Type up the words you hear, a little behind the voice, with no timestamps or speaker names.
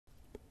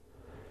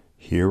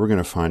Here we're going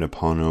to find a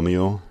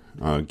polynomial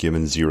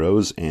given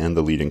zeros and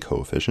the leading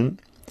coefficient.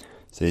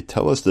 So they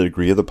tell us the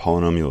degree of the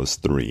polynomial is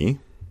 3.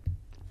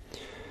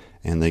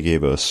 And they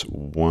gave us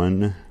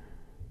 1,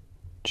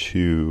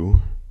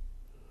 2.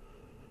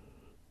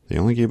 They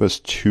only gave us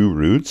 2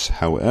 roots.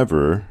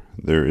 However,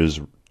 there is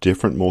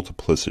different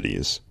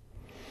multiplicities.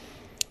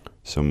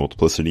 So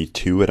multiplicity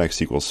 2 at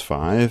x equals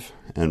 5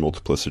 and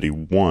multiplicity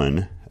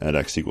 1 at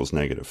x equals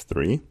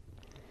 -3.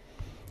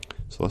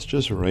 So let's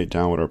just write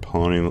down what our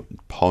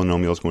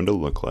polynomial is going to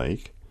look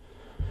like.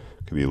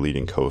 It could be a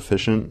leading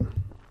coefficient.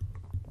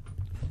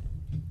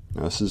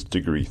 Now this is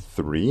degree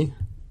 3.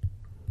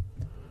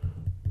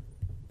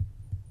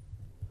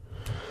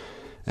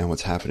 And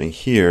what's happening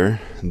here,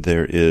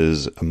 there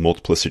is a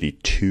multiplicity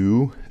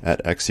 2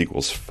 at x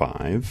equals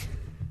 5.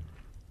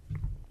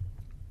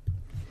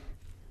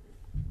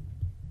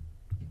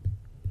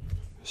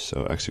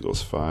 So x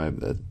equals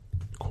 5, that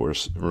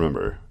course,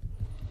 remember,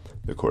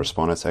 the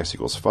correspondence x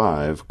equals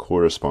 5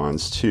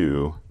 corresponds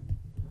to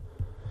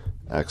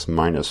x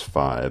minus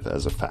 5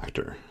 as a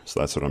factor. So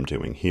that's what I'm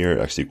doing here.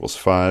 X equals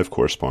 5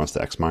 corresponds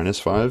to x minus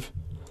 5.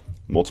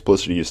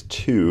 Multiplicity is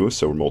 2,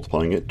 so we're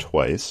multiplying it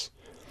twice.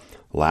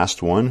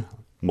 Last one,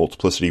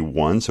 multiplicity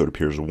 1, so it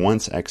appears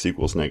once x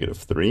equals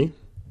 -3.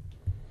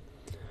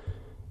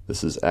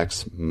 This is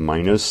x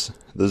minus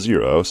the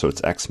 0, so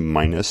it's x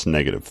minus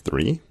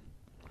 -3.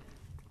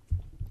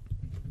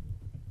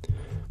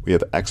 We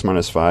have x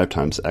minus 5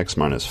 times x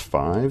minus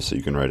 5, so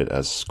you can write it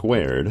as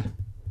squared.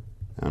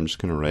 I'm just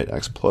going to write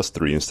x plus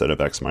 3 instead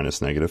of x minus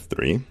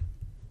 -3.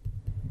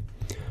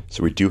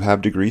 So we do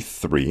have degree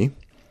 3.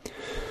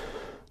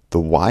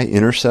 The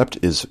y-intercept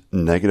is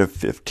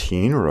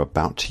 -15. We're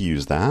about to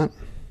use that.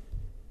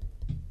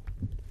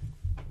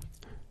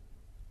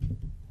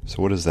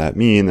 So what does that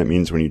mean? That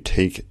means when you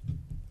take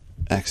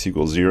x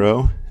equals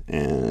 0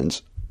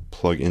 and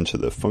plug into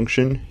the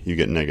function, you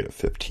get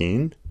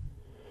 -15.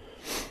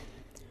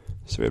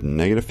 So we have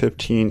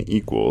 -15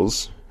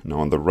 equals, now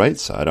on the right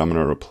side, I'm going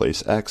to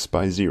replace x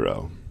by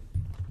 0.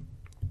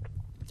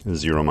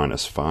 0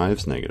 minus 5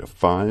 is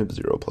 -5.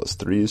 0 plus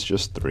 3 is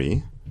just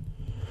 3.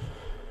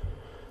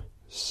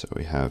 So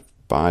we have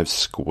 5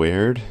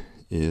 squared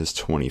is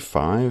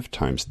 25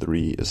 times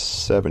 3 is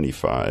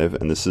 75.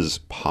 And this is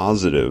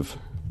positive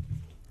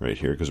right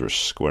here because we're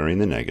squaring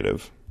the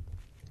negative.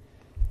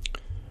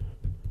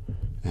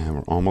 And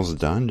we're almost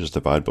done. Just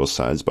divide both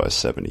sides by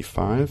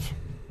 75.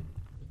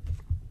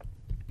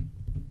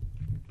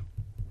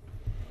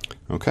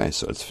 Okay,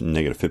 so it's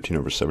 -15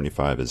 over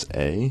 75 is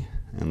a,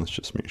 and let's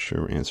just make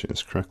sure we're answering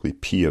this correctly,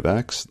 p of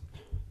x.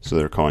 So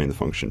they're calling the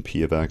function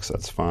p of x,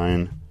 that's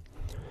fine.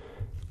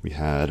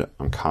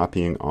 I'm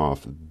copying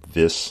off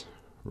this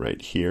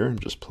right here, I'm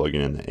just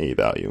plugging in the a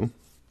value.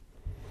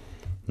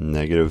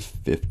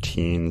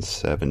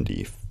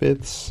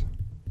 -15/75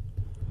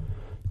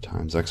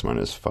 times x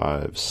minus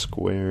 5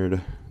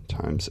 squared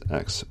times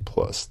x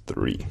plus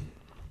 3.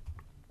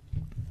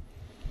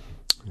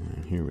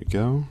 And here we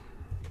go.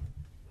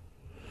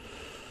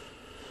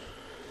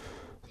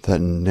 That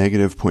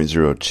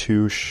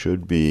 -0.02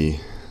 should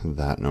be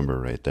that number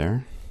right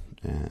there,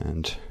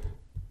 and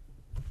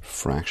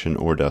fraction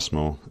or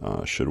decimal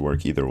should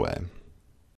work either way.